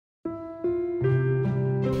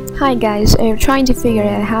Hi guys, I'm trying to figure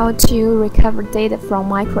out how to recover data from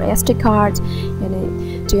micro SD card.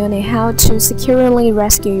 Do you know how to securely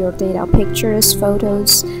rescue your data, pictures,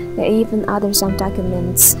 photos, and even other some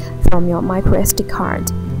documents from your micro SD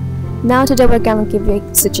card? Now today we're gonna give you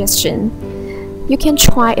a suggestion. You can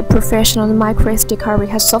try a professional micro SD card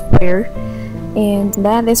recovery software, and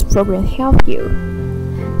let this program help you.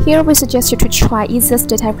 Here we suggest you to try EaseUS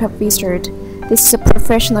Data Recovery Wizard. This is a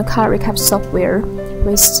professional card recovery software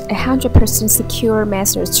with 100% secure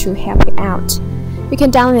methods to help you out. You can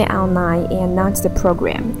download it online and launch the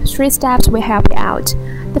program. 3 steps will help you out.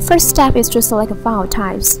 The first step is to select file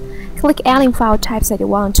types. Click any file types that you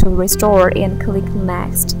want to restore and click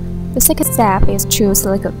Next. The second step is to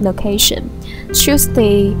select a location. Choose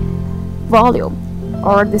the volume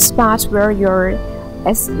or the spot where your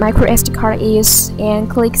micro SD card is and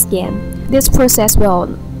click Scan. This process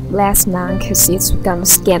will last long because it's gonna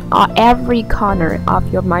scan every corner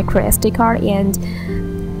of your micro SD card and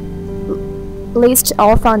list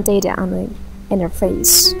all found data on the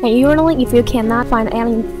interface. And usually, if you cannot find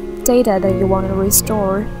any data that you want to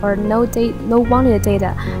restore or no wanted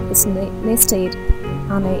data is listed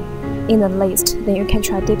in the list, then you can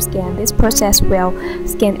try deep scan. This process will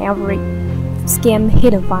scan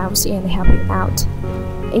hidden files and help you out.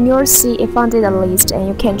 And you'll see a found data list, and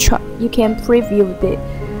you can preview the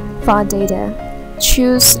found data.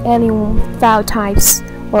 Choose any file types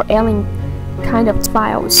or any kind of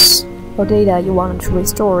files or data you want to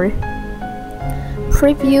restore.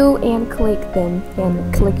 Preview and click them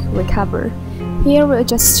and click Recover. Here we'll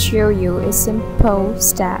just show you a simple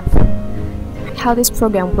step how this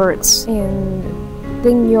program works, and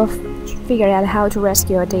then you'll figure out how to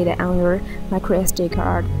rescue your data on your micro SD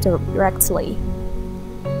card directly.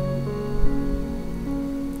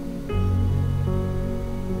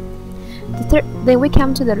 Then we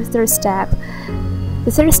come to the third step.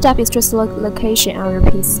 The third step is to select location on your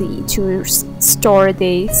PC to store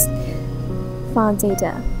the found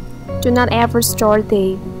data. Do not ever store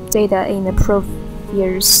the data in a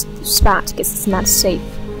previous spot because it's not safe.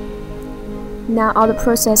 Now all the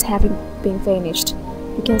process having been finished,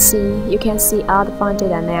 you can see all the found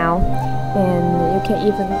data now, and you can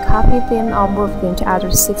even copy them or move them to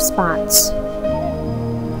other safe spots.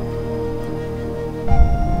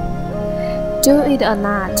 Do it or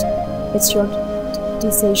not, it's your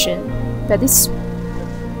decision. But this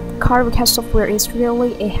card recovery software is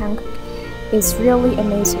really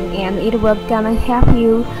amazing, and it will gonna help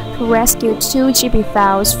you to rescue 2 GB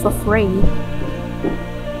files for free.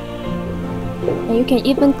 And you can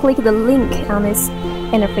even click the link on this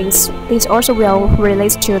interface. This also will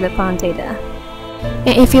relate to the found data.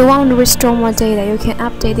 And if you want to restore more data, you can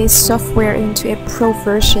update this software into a pro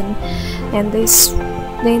version, and this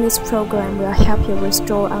program will help you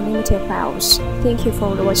restore unlimited files. Thank you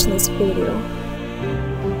for watching this video.